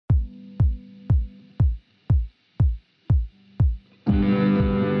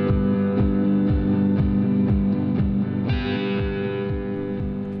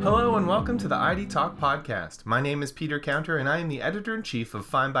Welcome to the ID Talk podcast. My name is Peter Counter, and I am the editor-in-chief of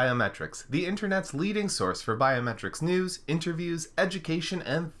Find Biometrics, the internet's leading source for biometrics news, interviews, education,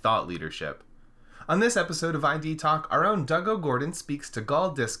 and thought leadership. On this episode of ID Talk, our own Doug O'Gordon speaks to Gal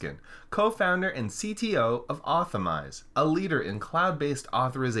Diskin, co-founder and CTO of Authomize, a leader in cloud-based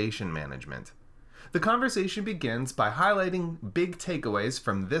authorization management. The conversation begins by highlighting big takeaways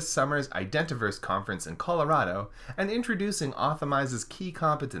from this summer's Identiverse conference in Colorado and introducing Authomize's key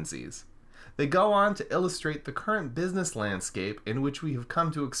competencies. They go on to illustrate the current business landscape in which we have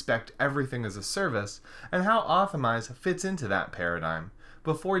come to expect everything as a service and how Authomize fits into that paradigm,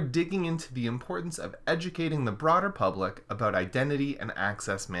 before digging into the importance of educating the broader public about identity and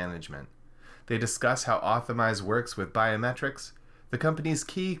access management. They discuss how Authomize works with biometrics, the company's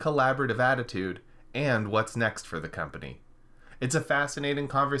key collaborative attitude, and what's next for the company. It's a fascinating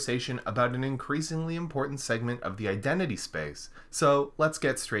conversation about an increasingly important segment of the identity space, so let's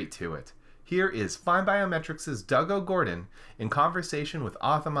get straight to it. Here is Find Biometrics' Doug O'Gordon in conversation with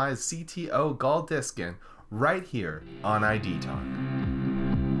Authomize CTO Gal Diskin right here on ID Talk.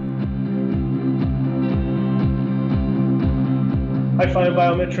 Hi, Find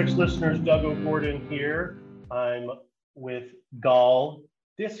Biometrics listeners, Doug O'Gordon here. I'm with Gal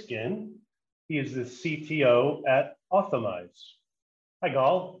Diskin. He is the CTO at Authomize. Hi,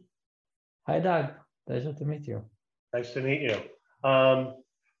 Gal. Hi, Doug. Pleasure to meet you. Nice to meet you.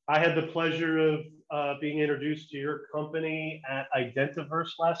 I had the pleasure of being introduced to your company at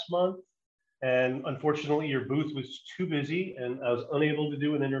Identiverse last month. And unfortunately, your booth was too busy and I was unable to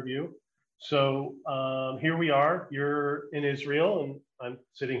do an interview. So here we are. You're in Israel and I'm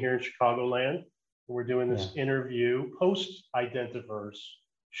sitting here in Chicagoland. We're doing this interview post Identiverse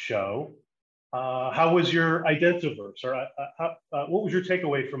show. How was your Identiverse? Or what was your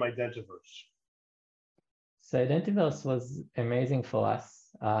takeaway from Identiverse? So Identiverse was amazing for us.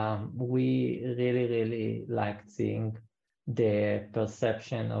 We really liked seeing the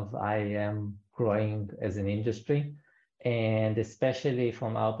perception of IAM growing as an industry, and especially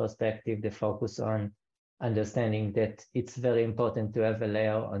from our perspective, the focus on understanding that it's very important to have a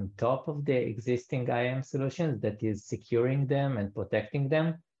layer on top of the existing IAM solutions that is securing them and protecting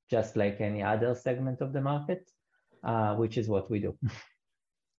them, just like any other segment of the market, which is what we do.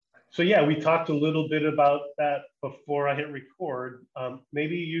 So yeah, we talked a little bit about that before I hit record.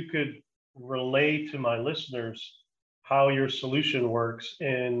 Maybe you could relay to my listeners how your solution works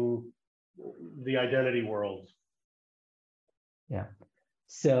in the identity world. Yeah.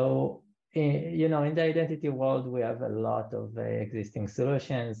 So, in the identity world, we have a lot of existing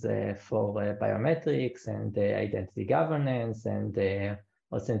solutions for biometrics and identity governance and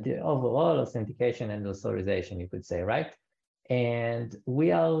overall authentication and authorization, you could say, right? And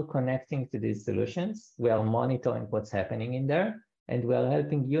we are connecting to these solutions. We are monitoring what's happening in there, and we are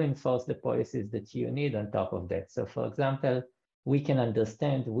helping you enforce the policies that you need on top of that. So for example, we can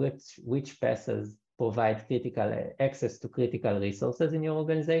understand which passes provide critical access to critical resources in your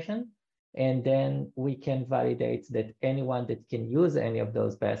organization. And then we can validate that anyone that can use any of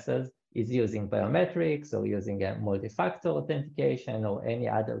those passes is using biometrics or using a multi-factor authentication or any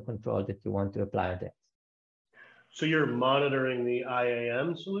other control that you want to apply on that. So you're monitoring the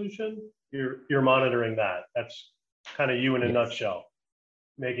IAM solution? You're monitoring that. That's kind of you in a nutshell,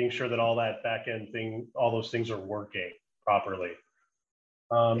 making sure that all that back-end thing, all those things are working properly.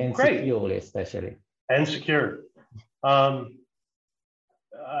 And great. Securely, especially. And secure. How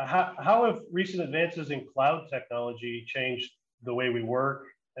have recent advances in cloud technology changed the way we work?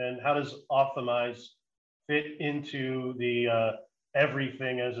 And how does Authomize fit into the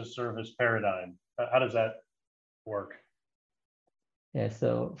everything as a service paradigm? How does that work? Yeah,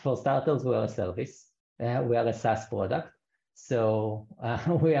 so for starters, we are a service. We are a SaaS product. So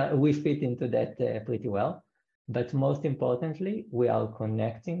we fit into that pretty well. But most importantly, we are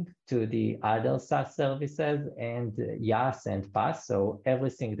connecting to the other SaaS services and IaaS and PaaS, so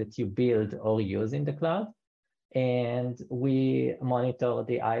everything that you build or use in the cloud. And we monitor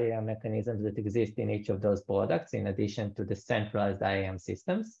the IAM mechanisms that exist in each of those products, in addition to the centralized IAM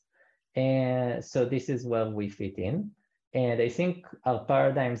systems. And so this is where we fit in. And I think our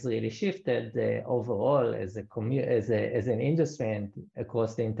paradigms really shifted overall as an industry and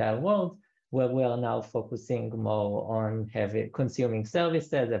across the entire world, where we are now focusing more on consuming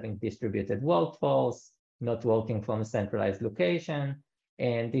services, having distributed workforce, not working from a centralized location.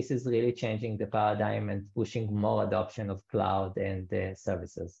 And this is really changing the paradigm and pushing more adoption of cloud and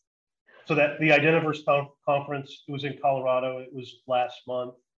services. So that the Identiverse conference, it was in Colorado, it was last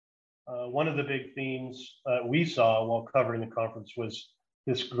month. One of the big themes we saw while covering the conference was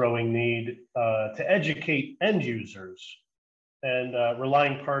this growing need to educate end users and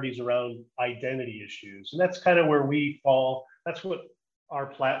relying parties around identity issues. And that's kind of where we fall. That's what our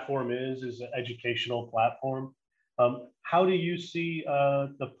platform is an educational platform. How do you see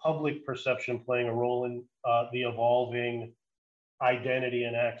the public perception playing a role in the evolving identity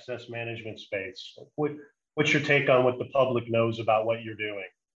and access management space? What's your take on what the public knows about what you're doing?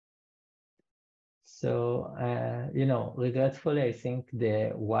 So, regretfully, I think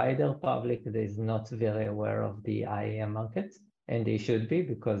the wider public is not very aware of the IAM market, and they should be,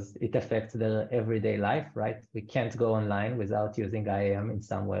 because it affects their everyday life, right? We can't go online without using IAM in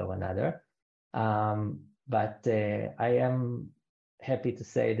some way or another. But I am happy to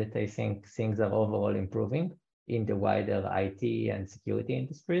say that I think things are overall improving in the wider IT and security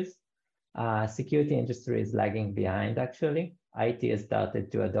industries. Security industry is lagging behind, actually. IT has started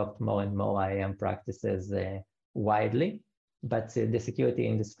to adopt more and more IAM practices widely, but the security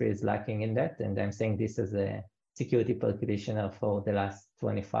industry is lacking in that. And I'm saying this as a security practitioner for the last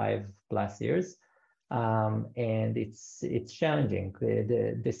 25 plus years. And it's challenging.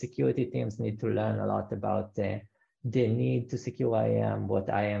 The security teams need to learn a lot about the need to secure IAM, what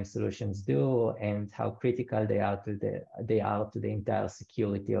IAM solutions do, and how critical they are to the entire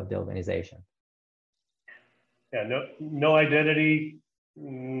security of the organization. Yeah, no identity,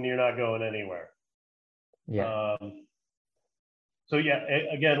 you're not going anywhere. Yeah. So yeah,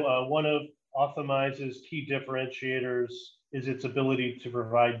 again, one of Authomize's key differentiators is its ability to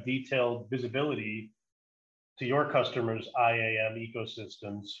provide detailed visibility to your customers' IAM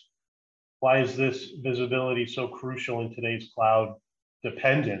ecosystems. Why is this visibility so crucial in today's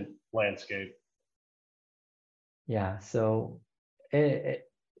cloud-dependent landscape? Yeah, so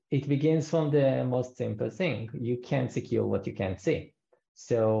it begins from the most simple thing. You can't secure what you can't see.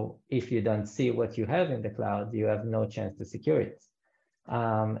 So if you don't see what you have in the cloud, you have no chance to secure it.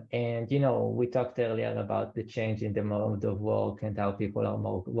 And we talked earlier about the change in the mode of work and how people are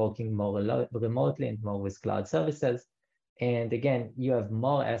working more remotely and more with cloud services. And again, you have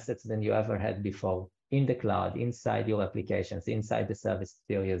more assets than you ever had before in the cloud, inside your applications, inside the service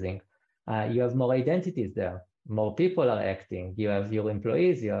you're using. You have more identities there. More people are acting. You have your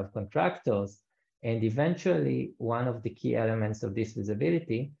employees, you have contractors. And eventually, one of the key elements of this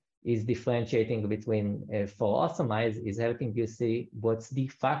visibility is differentiating between, for Authomize, is helping you see what's de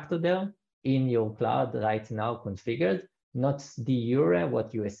facto there in your cloud right now configured, not de jure,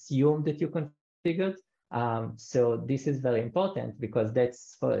 what you assume that you configured. So this is very important because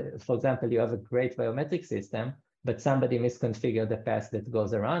that's, for example, you have a great biometric system, but somebody misconfigured the path that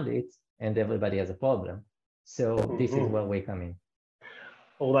goes around it, and everybody has a problem. So this is where we come in.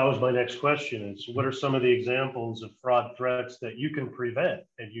 Well, that was my next question is, what are some of the examples of fraud threats that you can prevent?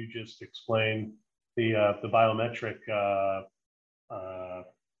 And you just explained the biometric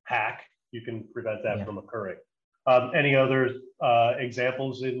hack. You can prevent that from occurring. Any other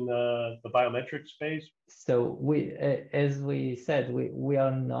examples in the biometric space? So as we said, we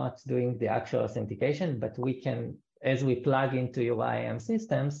are not doing the actual authentication, but we can, as we plug into your IAM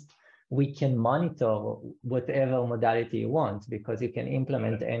systems, we can monitor whatever modality you want, because you can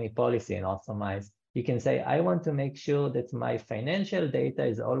implement any policy in Authomize. You can say, I want to make sure that my financial data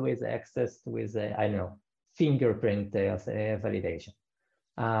is always accessed with, fingerprint validation.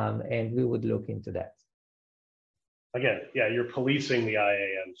 And we would look into that. Again, yeah, you're policing the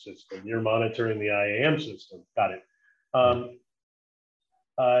IAM system. You're monitoring the IAM system. Got it.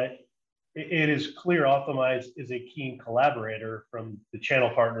 It is clear Authomize is a keen collaborator from the channel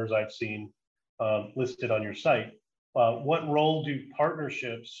partners I've seen listed on your site. What role do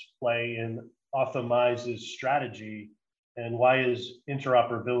partnerships play in Authomize's strategy, and why is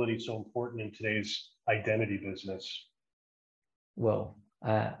interoperability so important in today's identity business? Well,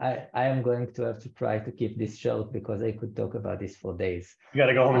 I am going to have to try to keep this short because I could talk about this for days. You got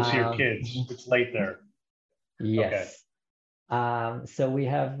to go home and see your kids. It's late there. Yes. Okay. So we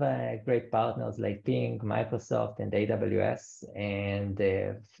have great partners like Ping, Microsoft, and AWS,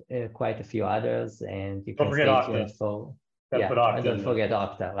 and quite a few others. And you can stay tuned for. Don't forget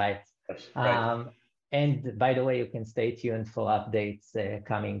Okta, right? That's right. And by the way, you can stay tuned for updates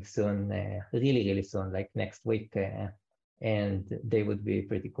coming soon, really, really soon, like next week, and they would be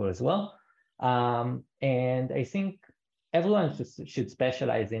pretty cool as well. And I think everyone should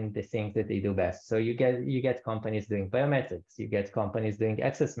specialize in the things that they do best. So you get companies doing biometrics, you get companies doing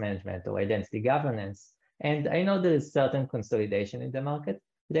access management or identity governance. And I know there is certain consolidation in the market,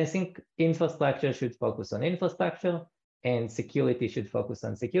 but I think infrastructure should focus on infrastructure and security should focus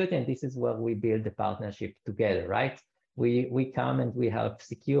on security. And this is where we build the partnership together, right? We come and we help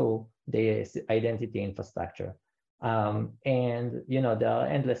secure the identity infrastructure. And there are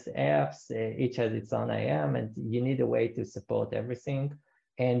endless apps, each has its own IAM, and you need a way to support everything.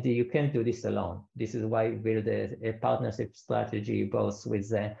 And you can't do this alone. This is why we build a partnership strategy, both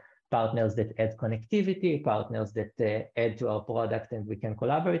with partners that add connectivity, partners that add to our product and we can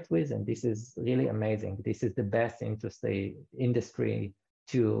collaborate with. And this is really amazing. This is the best industry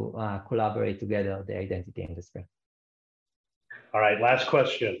to collaborate together, the identity industry. All right, last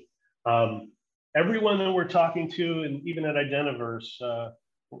question. Everyone that we're talking to, and even at Identiverse,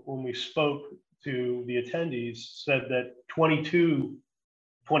 when we spoke to the attendees, said that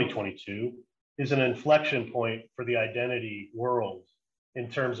 2022 is an inflection point for the identity world in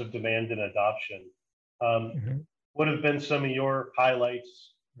terms of demand and adoption. What have been some of your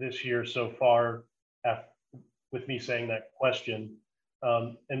highlights this year so far, with me saying that question?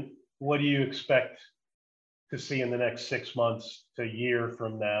 And what do you expect to see in the next 6 months to a year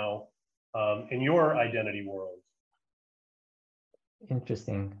from now in your identity world?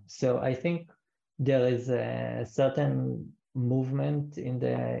 Interesting. So I think there is a certain movement in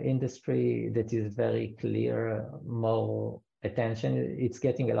the industry that is very clear, more attention. It's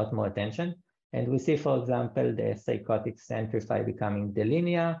getting a lot more attention. And we see, for example, the psychotic Centrify becoming the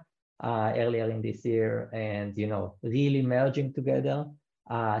Linea earlier in this year, and really merging together.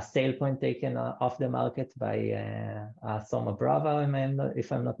 SailPoint taken off the market by Soma Brava,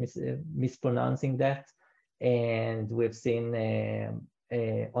 if I'm not mispronouncing that. And we've seen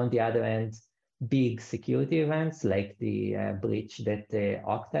on the other end, big security events like the breach that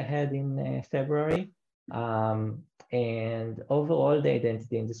Okta had in February. And overall, the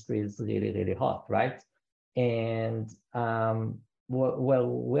identity industry is really, really hot, right? And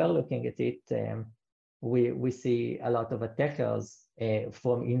we're looking at it, we see a lot of attackers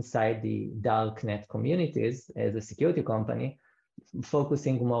from inside the darknet communities as a security company,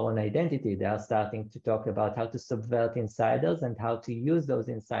 focusing more on identity. They are starting to talk about how to subvert insiders and how to use those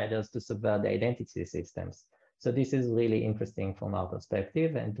insiders to subvert the identity systems. So this is really interesting from our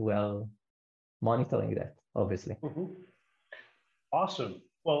perspective, and we're monitoring that, obviously. Awesome.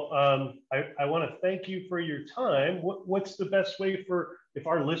 Well, I want to thank you for your time. What's the best way if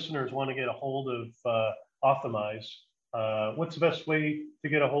our listeners want to get a hold of Authomize, what's the best way to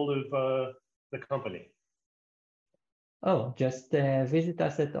get a hold of the company? Oh, just visit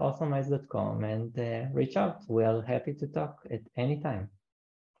us at authomize.com and reach out. We're happy to talk at any time.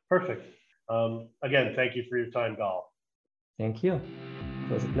 Perfect. Again, thank you for your time, Gal. Thank you.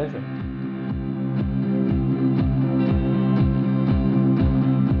 It was a pleasure.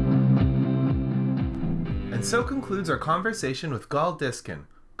 And so concludes our conversation with Gal Diskin,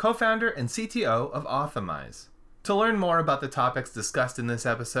 co-founder and CTO of Authomize. To learn more about the topics discussed in this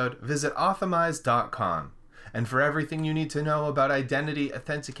episode, visit authomize.com. And for everything you need to know about identity,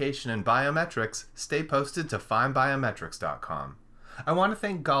 authentication, and biometrics, stay posted to findbiometrics.com. I want to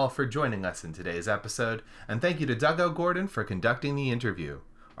thank Gal for joining us in today's episode, and thank you to Doug O'Gordon for conducting the interview.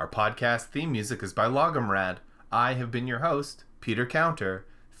 Our podcast theme music is by Logomrad. I have been your host, Peter Counter.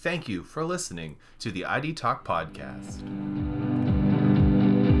 Thank you for listening to the ID Talk Podcast.